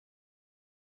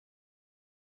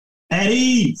At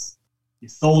ease. Your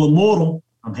soul immortal.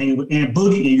 I'm hanging with Ant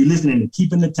Boogie, and you're listening to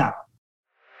Keeping the Top.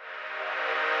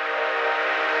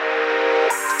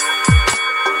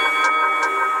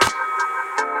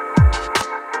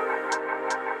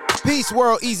 Peace,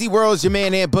 world, easy world. It's your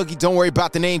man, Ant Boogie. Don't worry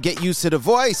about the name. Get used to the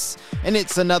voice. And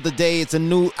it's another day. It's a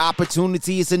new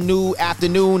opportunity. It's a new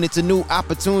afternoon. It's a new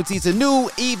opportunity. It's a new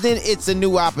evening. It's a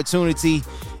new opportunity.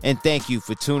 And thank you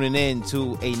for tuning in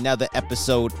to another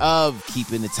episode of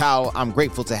Keeping the Towel. I'm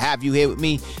grateful to have you here with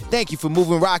me. Thank you for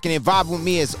moving, rocking, and vibing with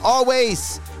me as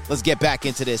always. Let's get back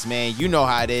into this, man. You know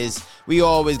how it is. We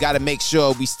always got to make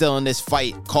sure we still in this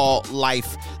fight called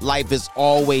life. Life is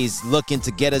always looking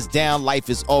to get us down. Life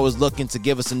is always looking to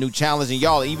give us a new challenge. And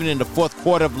y'all, even in the fourth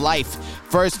quarter of life,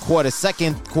 first quarter,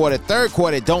 second quarter, third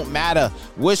quarter, it don't matter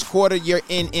which quarter you're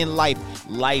in life.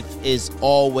 Life is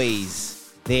always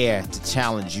there to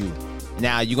challenge you.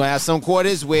 Now, you're going to have some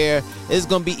quarters where it's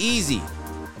going to be easy.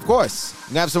 Of course. You're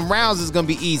going to have some rounds that's going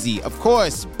to be easy. Of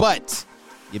course. But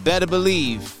you better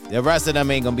believe the rest of them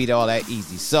ain't going to be all that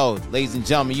easy. So, ladies and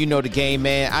gentlemen, you know the game,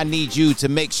 man. I need you to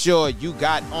make sure you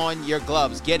got on your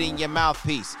gloves, get in your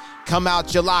mouthpiece, come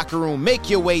out your locker room, make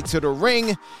your way to the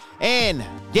ring, and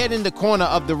get in the corner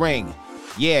of the ring.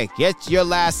 Yeah, get your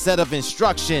last set of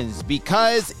instructions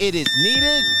because it is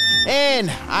needed. And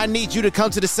I need you to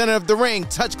come to the center of the ring,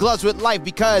 touch gloves with life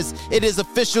because it is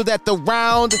official that the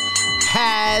round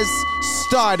has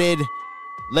started.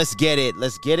 Let's get it.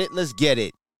 Let's get it. Let's get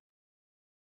it.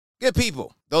 Good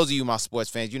people, those of you my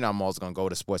sports fans, you know I'm always going to go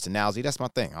to sports analogy. That's my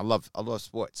thing. I love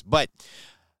sports. But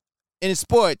in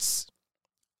sports,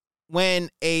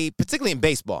 particularly in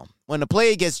baseball, when a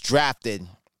player gets drafted,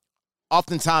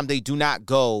 oftentimes they do not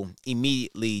go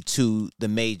immediately to the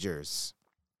majors.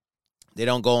 They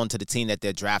don't go onto the team that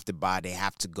they're drafted by. They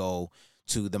have to go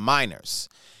to the minors.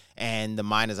 And the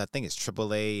minors, I think it's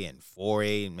AAA and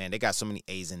 4A. Man, they got so many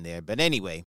A's in there. But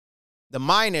anyway, the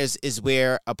minors is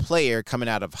where a player coming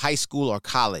out of high school or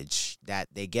college that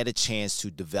they get a chance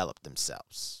to develop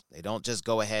themselves. They don't just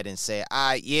go ahead and say,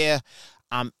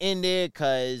 I'm in there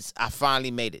because I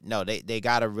finally made it. No, they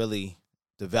got to really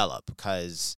develop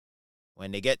because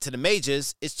when they get to the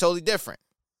majors, it's totally different.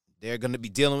 They're going to be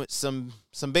dealing with some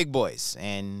big boys,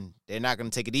 and they're not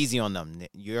going to take it easy on them.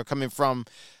 You're coming from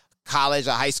college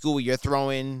or high school where you're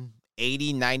throwing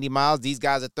 80, 90 miles. These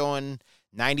guys are throwing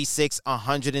 96,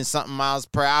 100 and something miles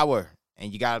per hour,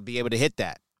 and you got to be able to hit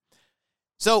that.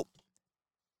 So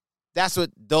that's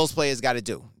what those players got to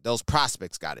do. Those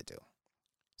prospects got to do.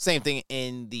 Same thing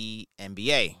in the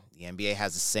NBA. The NBA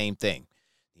has the same thing.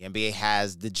 The NBA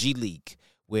has the G League,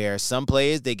 where some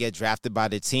players, they get drafted by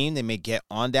the team. They may get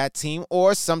on that team,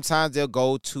 or sometimes they'll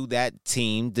go to that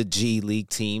team, the G League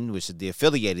team, which is the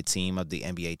affiliated team of the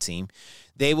NBA team.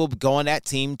 They will go on that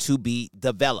team to be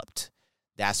developed.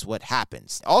 That's what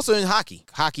happens. Also in hockey.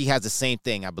 Hockey has the same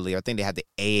thing, I believe. I think they have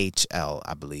the AHL,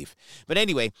 I believe. But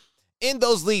anyway, in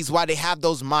those leagues, why they have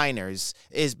those minors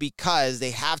is because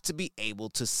they have to be able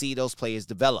to see those players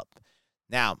develop.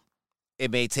 Now,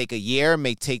 it may take a year, it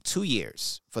may take 2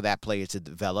 years for that player to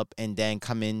develop and then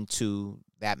come into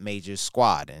that major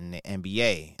squad in the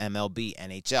NBA, MLB,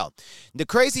 NHL. The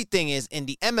crazy thing is, in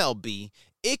the MLB,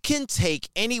 it can take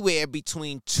anywhere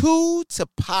between 2 to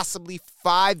possibly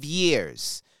 5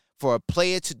 years for a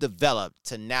player to develop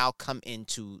to now come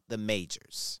into the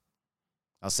majors.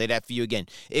 I'll say that for you again.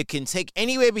 It can take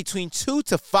anywhere between 2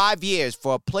 to 5 years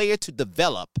for a player to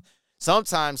develop,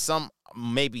 sometimes some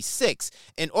maybe 6,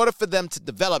 in order for them to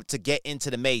develop to get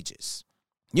into the majors.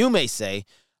 You may say,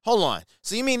 hold on,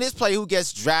 so you mean this player who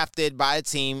gets drafted by a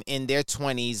team in their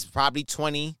 20s, probably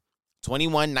 20,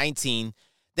 21, 19,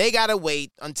 they got to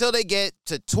wait until they get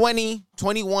to 20,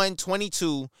 21,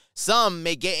 22. Some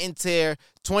may get into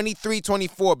 23,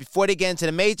 24 before they get into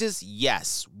the majors?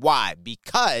 Yes. Why?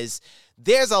 Because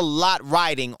there's a lot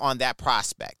riding on that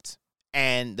prospect.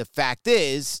 And the fact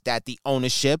is that the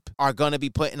ownership are going to be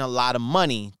putting a lot of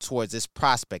money towards this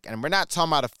prospect. And we're not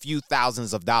talking about a few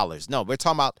thousands of dollars. No, we're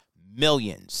talking about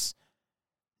millions.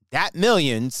 That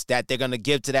millions that they're going to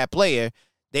give to that player,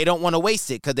 they don't want to waste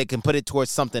it because they can put it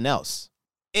towards something else.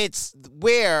 It's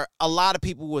where a lot of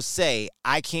people will say,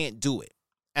 I can't do it.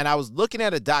 And I was looking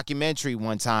at a documentary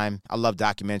one time. I love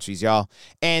documentaries, y'all.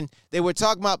 And they were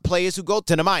talking about players who go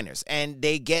to the minors. And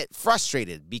they get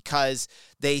frustrated because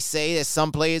they say that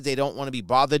some players, they don't want to be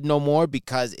bothered no more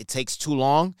because it takes too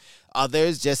long.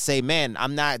 Others just say, man,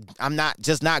 I'm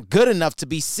not good enough to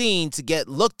be seen to get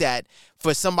looked at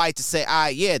for somebody to say,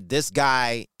 yeah, this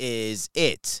guy is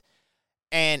it.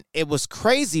 And it was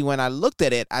crazy when I looked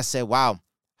at it. I said, wow,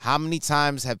 how many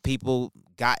times have people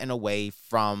gotten away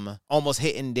from almost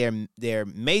hitting their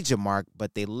major mark,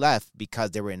 but they left because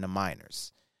they were in the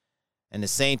minors. And the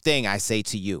same thing I say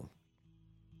to you.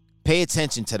 Pay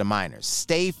attention to the minors.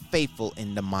 Stay faithful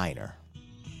in the minor.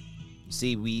 You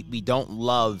see, we don't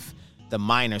love the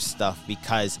minor stuff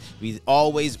because we're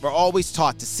always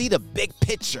taught to see the big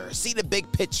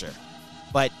picture.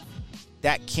 But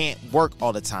that can't work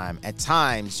all the time. At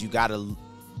times, you got to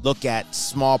look at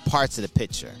small parts of the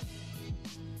picture.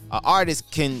 An artist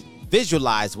can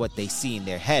visualize what they see in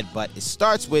their head, but it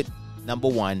starts with, number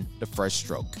one, the first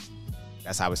stroke.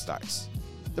 That's how it starts.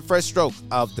 The first stroke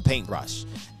of the paintbrush.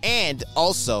 And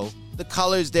also, the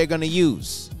colors they're going to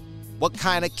use. What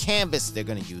kind of canvas they're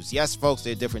going to use. Yes, folks,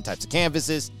 there are different types of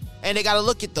canvases. And they got to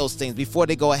look at those things before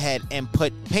they go ahead and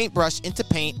put paintbrush into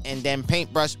paint and then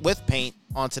paintbrush with paint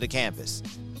onto the canvas.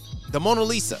 The Mona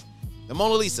Lisa,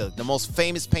 the most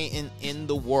famous painting in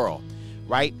the world,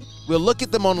 right? We'll look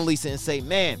at the Mona Lisa and say,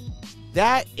 man,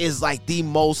 that is like the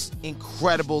most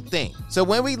incredible thing. So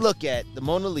when we look at the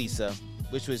Mona Lisa,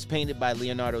 which was painted by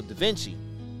Leonardo da Vinci,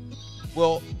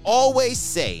 we'll always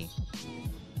say,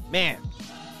 man,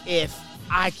 if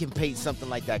I can paint something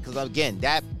like that, because again,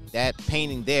 that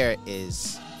painting there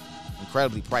is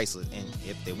incredibly priceless. And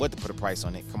if they were to put a price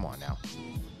on it, come on now.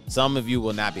 Some of you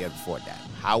will not be able to afford that.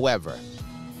 However,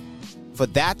 for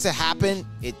that to happen,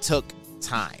 it took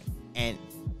time. And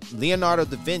Leonardo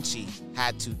da Vinci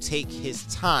had to take his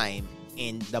time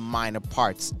in the minor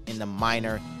parts, in the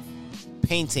minor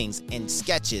paintings and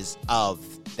sketches of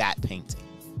that painting.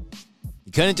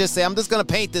 He couldn't just say, I'm just going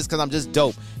to paint this because I'm just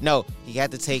dope. No, he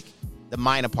had to take the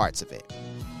minor parts of it.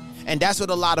 And that's what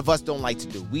a lot of us don't like to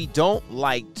do. We don't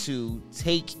like to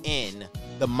take in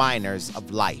the minors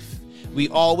of life. We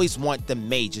always want the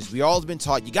majors. We always been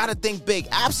taught, you got to think big.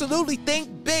 Absolutely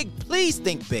think big. Please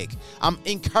think big. I'm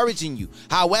encouraging you.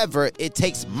 However, it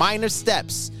takes minor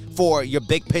steps for your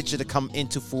big picture to come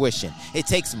into fruition. It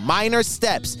takes minor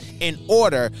steps in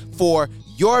order for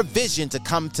your vision to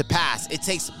come to pass. It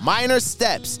takes minor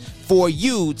steps for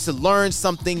you to learn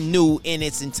something new in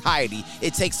its entirety.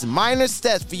 It takes minor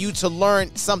steps for you to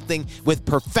learn something with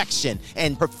perfection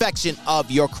and perfection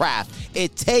of your craft.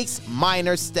 It takes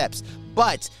minor steps,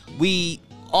 but we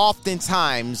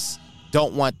oftentimes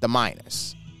don't want the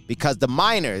minors because the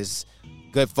minors,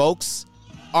 good folks,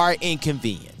 are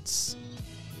inconvenience.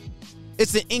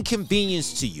 It's an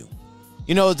inconvenience to you.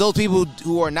 You know, those people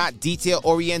who are not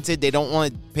detail-oriented, they don't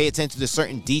want to pay attention to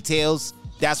certain details.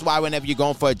 That's why whenever you're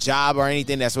going for a job or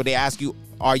anything, that's what they ask you,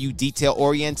 are you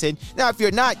detail-oriented? Now, if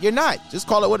you're not, you're not. Just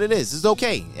call it what it is. It's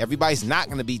okay. Everybody's not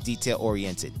going to be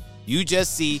detail-oriented. You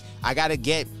just see, I got to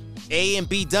get A and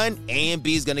B done, A and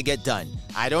B is going to get done.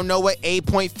 I don't know what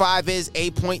 8.5 is,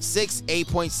 8.6,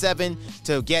 8.7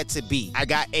 to get to B. I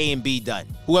got A and B done.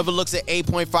 Whoever looks at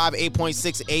 8.5,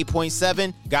 8.6,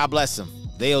 8.7, God bless them.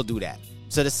 They'll do that.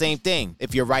 So the same thing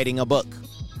if you're writing a book.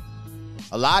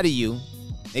 A lot of you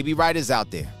may be writers out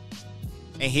there.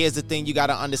 And here's the thing you got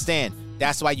to understand.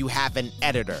 That's why you have an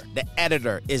editor. The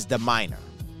editor is the minor.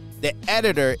 The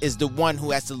editor is the one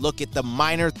who has to look at the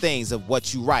minor things of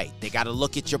what you write. They got to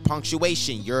look at your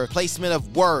punctuation, your placement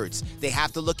of words. They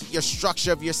have to look at your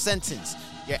structure of your sentence,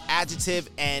 your adjective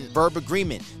and verb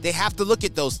agreement. They have to look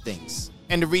at those things.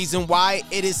 And the reason why,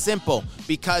 it is simple.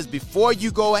 Because before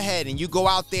you go ahead and you go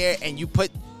out there and you put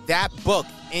that book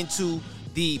into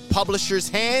the publisher's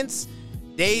hands,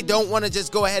 they don't want to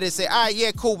just go ahead and say, all right,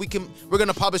 yeah, cool, we're going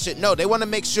to publish it. No, they want to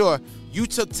make sure you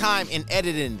took time in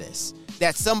editing this.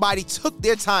 That somebody took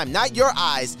their time, not your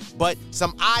eyes, but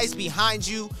some eyes behind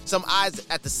you, some eyes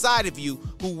at the side of you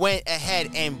who went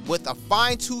ahead and with a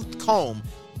fine-tooth comb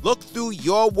look through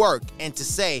your work and to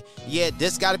say, yeah,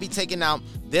 this got to be taken out.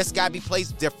 This got to be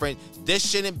placed different. This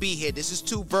shouldn't be here. This is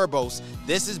too verbose.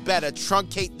 This is better.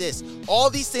 Truncate this. All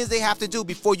these things they have to do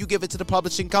before you give it to the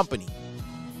publishing company.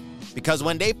 Because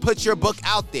when they put your book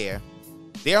out there,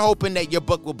 they're hoping that your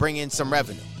book will bring in some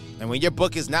revenue. And when your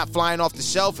book is not flying off the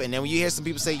shelf, and then when you hear some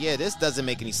people say, yeah, this doesn't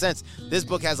make any sense, this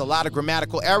book has a lot of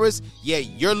grammatical errors, yeah,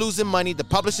 you're losing money, the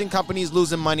publishing company is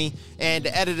losing money, and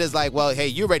the editor's like, well, hey,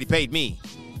 you already paid me.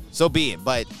 So be it,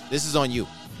 but this is on you.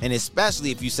 And especially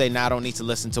if you say, nah, I don't need to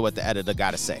listen to what the editor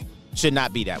got to say. Should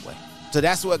not be that way. So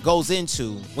that's what goes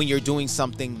into when you're doing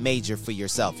something major for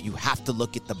yourself. You have to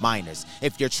look at the minors.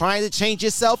 If you're trying to change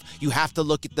yourself, you have to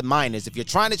look at the minors. If you're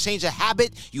trying to change a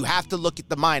habit, you have to look at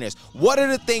the minors. What are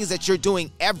the things that you're doing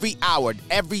every hour,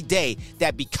 every day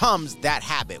that becomes that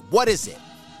habit? What is it?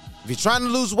 If you're trying to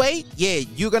lose weight, yeah,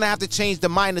 you're going to have to change the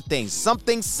minor things.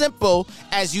 Something simple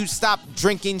as you stop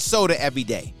drinking soda every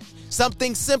day.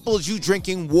 Something simple as you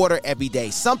drinking water every day.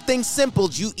 Something simple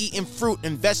as you eating fruit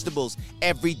and vegetables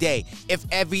every day. If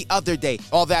every other day,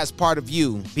 all that is part of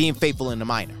you being faithful in the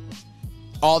minor.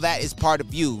 All that is part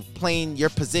of you playing your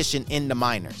position in the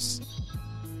minors.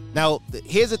 Now,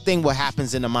 here's the thing what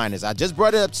happens in the minors. I just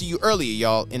brought it up to you earlier,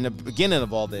 y'all, in the beginning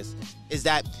of all this, is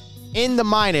that in the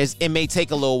minors, it may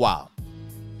take a little while.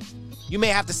 You may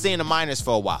have to stay in the minors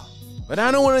for a while. But I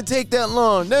don't want to take that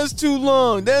long. That's too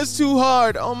long. That's too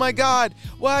hard. Oh, my God.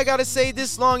 Why I got to say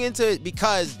this long into it?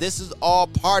 Because this is all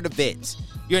part of it.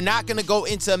 You're not going to go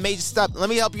into a major stuff. Let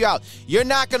me help you out. You're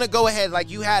not going to go ahead like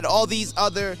you had all these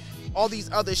other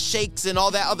shakes and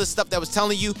all that other stuff that was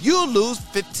telling you, you'll lose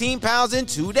 15 pounds in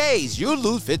 2 days. You'll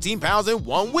lose 15 pounds in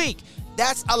 1 week.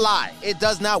 That's a lie. It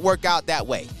does not work out that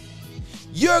way.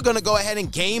 You're going to go ahead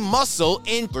and gain muscle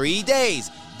in 3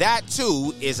 days. That,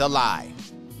 too, is a lie.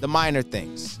 The minor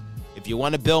things. If you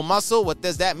want to build muscle, what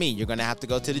does that mean? You're going to have to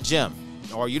go to the gym.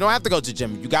 Or you don't have to go to the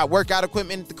gym. You got workout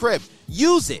equipment at the crib.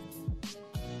 Use it.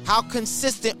 How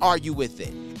consistent are you with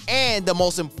it? And the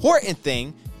most important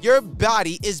thing, your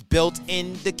body is built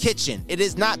in the kitchen. It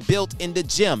is not built in the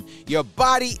gym. Your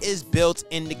body is built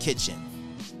in the kitchen.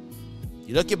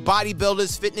 You look at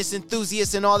bodybuilders, fitness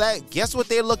enthusiasts, and all that. Guess what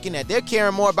they're looking at? They're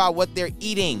caring more about what they're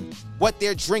eating, what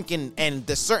they're drinking, and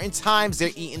the certain times they're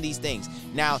eating these things.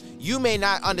 Now, you may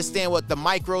not understand what the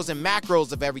micros and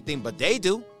macros of everything, but they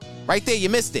do. Right there, you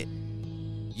missed it.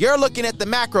 You're looking at the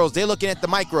macros. They're looking at the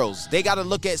micros. They got to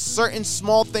look at certain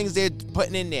small things they're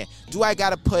putting in there. Do I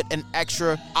got to put an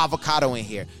extra avocado in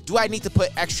here? Do I need to put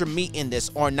extra meat in this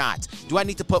or not? Do I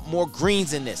need to put more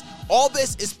greens in this? All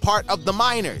this is part of the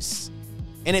minors.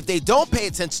 And if they don't pay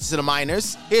attention to the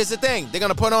minors, here's the thing. They're going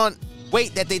to put on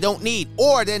weight that they don't need,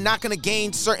 or they're not going to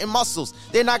gain certain muscles.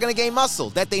 They're not going to gain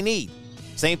muscle that they need.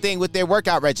 Same thing with their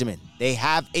workout regimen. They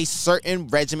have a certain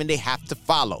regimen they have to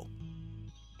follow.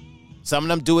 Some of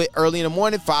them do it early in the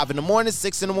morning, 5 in the morning,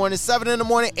 6 in the morning, 7 in the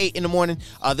morning, 8 in the morning.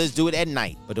 Others do it at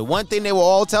night. But the one thing they will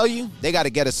all tell you, they got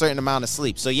to get a certain amount of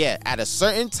sleep. So yeah, at a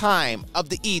certain time of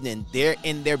the evening, they're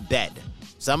in their bed.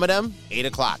 Some of them, 8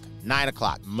 o'clock, 9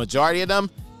 o'clock. Majority of them,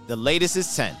 the latest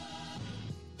is 10.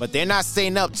 But they're not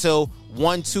staying up till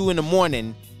 1, 2 in the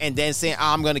morning and then saying,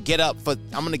 I'm going to get up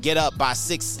by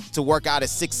 6 to work out at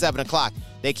 6, 7 o'clock.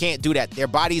 They can't do that. Their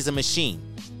body is a machine.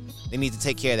 They need to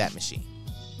take care of that machine.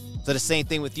 So the same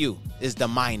thing with you is the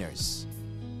minors.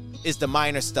 It's the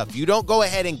minor stuff. You don't go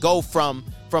ahead and go from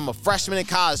a freshman in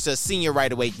college to a senior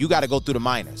right away. You got to go through the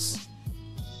minors.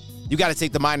 You got to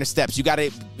take the minor steps. You got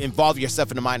to involve yourself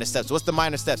in the minor steps. What's the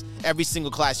minor steps? Every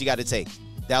single class you got to take.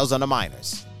 Those are the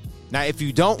minors. Now, if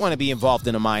you don't want to be involved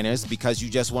in the minors because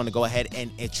you just want to go ahead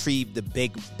and achieve the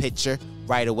big picture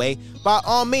right away, by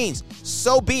all means,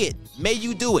 so be it. May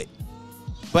you do it.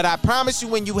 But I promise you,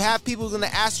 when you have people going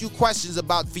to ask you questions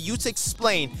about, for you to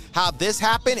explain how this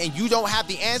happened and you don't have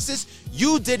the answers,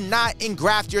 you did not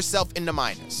engraft yourself in the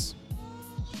minors.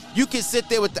 You can sit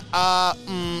there with the,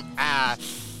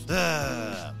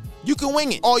 you can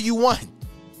wing it all you want.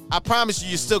 I promise you,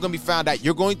 you're still going to be found out.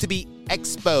 You're going to be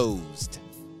exposed.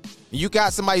 You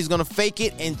got somebody who's going to fake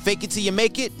it and fake it till you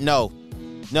make it? No.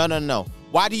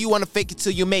 Why do you want to fake it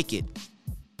till you make it?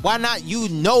 Why not? You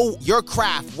know your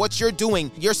craft, what you're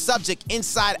doing, your subject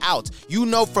inside out. You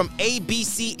know from A, B,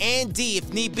 C, and D,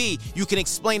 if need be, you can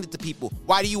explain it to people.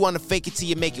 Why do you want to fake it till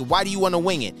you make it? Why do you want to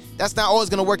wing it? That's not always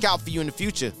going to work out for you in the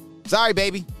future. Sorry,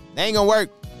 baby. That ain't going to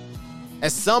work.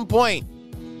 At some point,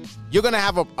 you're going to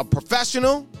have a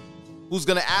professional who's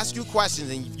going to ask you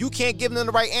questions, and if you can't give them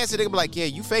the right answer, they're going to be like, yeah,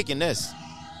 you faking this.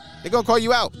 They're going to call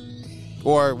you out.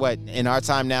 Or what, in our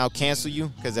time now, cancel you,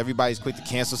 because everybody's quick to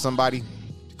cancel somebody.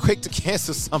 Quick to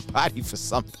cancel somebody for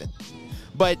something.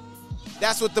 But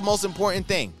that's what the most important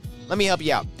thing. Let me help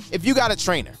you out. If you got a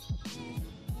trainer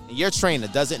and your trainer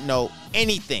doesn't know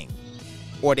anything,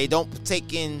 or they don't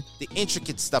take in the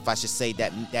intricate stuff, I should say,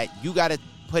 that you got to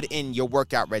put in your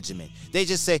workout regimen. They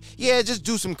just say, yeah, just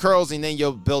do some curls and then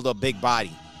you'll build a big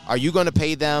body. Are you going to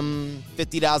pay them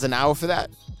 $50 an hour for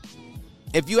that?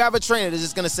 If you have a trainer that's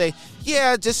just going to say,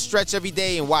 yeah, just stretch every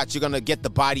day and watch, you're going to get the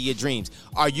body of your dreams.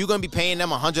 Are you going to be paying them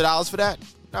 $100 for that?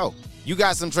 No. You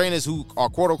got some trainers who are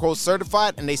quote-unquote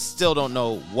certified and they still don't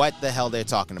know what the hell they're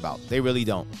talking about. They really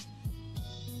don't.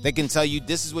 They can tell you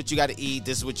this is what you got to eat,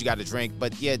 this is what you got to drink,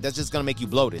 but yeah, that's just going to make you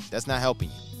bloated. That's not helping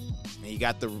you. And you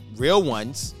got the real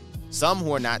ones, some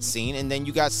who are not seen, and then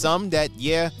you got some that,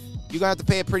 yeah, you're going to have to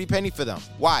pay a pretty penny for them.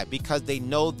 Why? Because they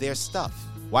know their stuff.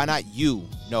 Why not you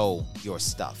know your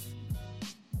stuff?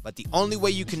 But the only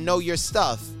way you can know your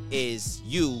stuff is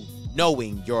you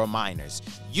knowing your minors,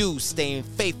 you staying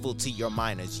faithful to your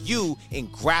minors, you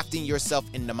engrafting yourself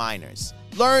in the minors.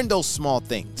 Learn those small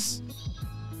things.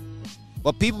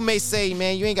 But people may say,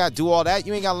 man, you ain't got to do all that.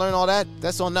 You ain't got to learn all that.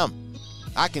 That's on them.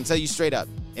 I can tell you straight up.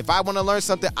 If I want to learn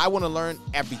something, I want to learn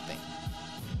everything.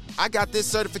 I got this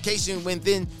certification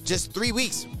within just 3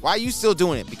 weeks. Why are you still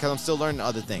doing it? Because I'm still learning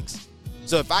other things.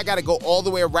 So if I got to go all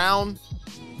the way around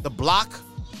the block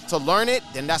to learn it,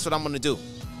 then that's what I'm going to do.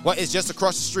 Well, it's just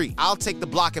across the street. I'll take the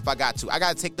block if I got to. I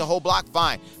got to take the whole block,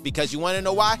 fine. Because you want to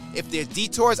know why? If there's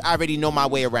detours, I already know my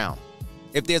way around.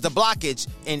 If there's a blockage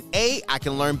in A, I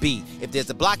can learn B. If there's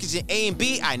a blockage in A and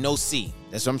B, I know C.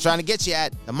 That's what I'm trying to get you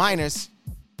at, the minors.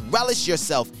 Relish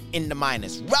yourself in the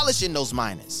minors. Relish in those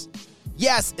minors.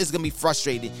 Yes, it's going to be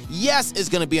frustrating. Yes, it's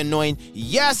going to be annoying.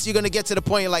 Yes, you're going to get to the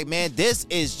point you're like, man, this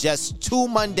is just too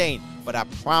mundane. But I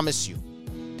promise you,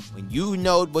 when you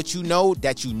know what you know,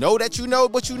 that you know that you know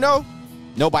what you know,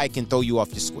 nobody can throw you off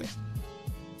your square.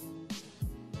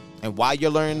 And while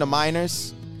you're learning the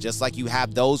minors, just like you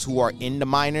have those who are in the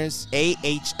minors,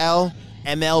 AHL,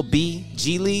 MLB,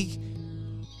 G League,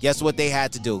 guess what they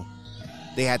had to do?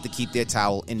 They had to keep their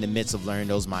towel in the midst of learning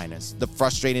those minors. The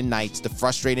frustrating nights, the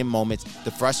frustrating moments,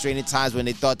 the frustrating times when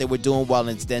they thought they were doing well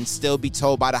and then still be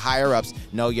told by the higher-ups,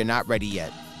 no, you're not ready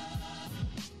yet.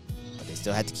 But they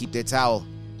still had to keep their towel.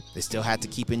 They still had to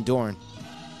keep enduring.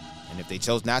 And if they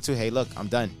chose not to, hey, look, I'm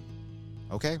done.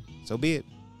 Okay, so be it.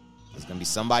 There's going to be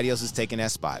somebody else who's taking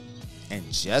that spot. And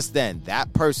just then,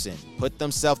 that person put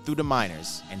themselves through the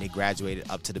minors and they graduated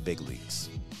up to the big leagues.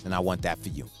 And I want that for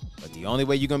you. But the only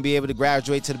way you're going to be able to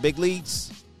graduate to the big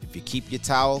leagues, if you keep your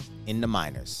towel in the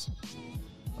minors.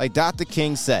 Like Dr.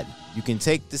 King said, you can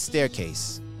take the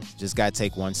staircase. You just got to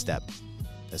take one step.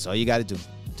 That's all you got to do.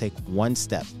 Take one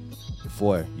step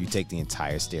before you take the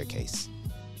entire staircase.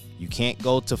 You can't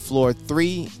go to floor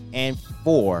 3 and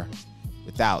 4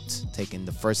 without taking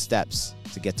the first steps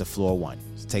to get to floor 1.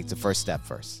 So take the first step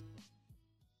first.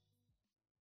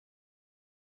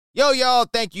 Yo, y'all,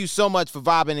 thank you so much for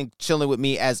vibing and chilling with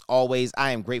me as always.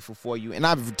 I am grateful for you, and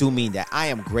I do mean that. I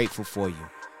am grateful for you.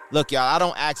 Look, y'all, I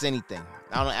don't ask anything.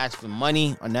 I don't ask for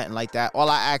money or nothing like that. All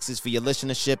I ask is for your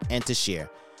listenership and to share.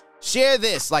 Share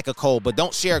this like a cold, but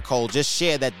don't share cold. Just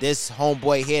share that this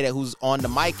homeboy here who's on the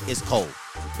mic is cold.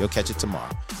 You'll catch it tomorrow.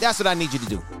 That's what I need you to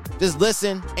do. Just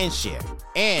listen and share.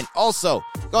 And also,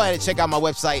 go ahead and check out my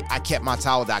website,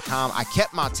 ikeptmytowel.com.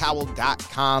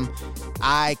 ikeptmytowel.com.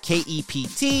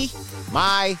 IKEPT,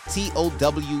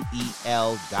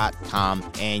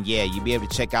 mytowel.com. And yeah, you'll be able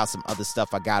to check out some other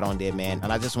stuff I got on there, man.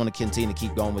 And I just want to continue to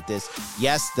keep going with this.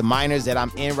 Yes, the minors that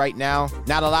I'm in right now,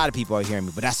 not a lot of people are hearing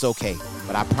me, but that's okay.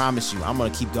 But I promise you, I'm going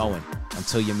to keep going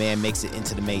until your man makes it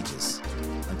into the majors.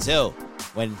 Until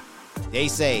when they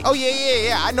say, oh,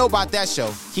 yeah, I know about that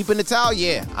show. Keeping the Towel,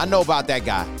 yeah, I know about that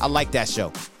guy. I like that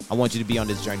show. I want you to be on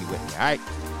this journey with me, all right?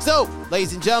 So,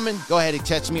 ladies and gentlemen, go ahead and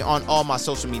catch me on all my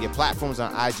social media platforms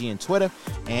on IG and Twitter,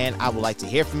 and I would like to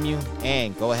hear from you.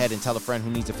 And go ahead and tell a friend who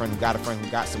needs a friend who got a friend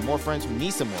who got some more friends who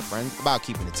need some more friends about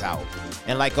keeping the towel.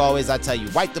 And like always, I tell you,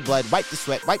 wipe the blood, wipe the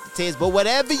sweat, wipe the tears, but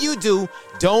whatever you do,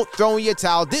 don't throw in your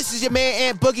towel. This is your man,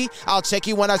 Ant Boogie. I'll check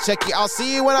you when I check you. I'll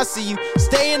see you when I see you.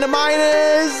 Stay in the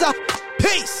minors.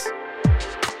 Peace.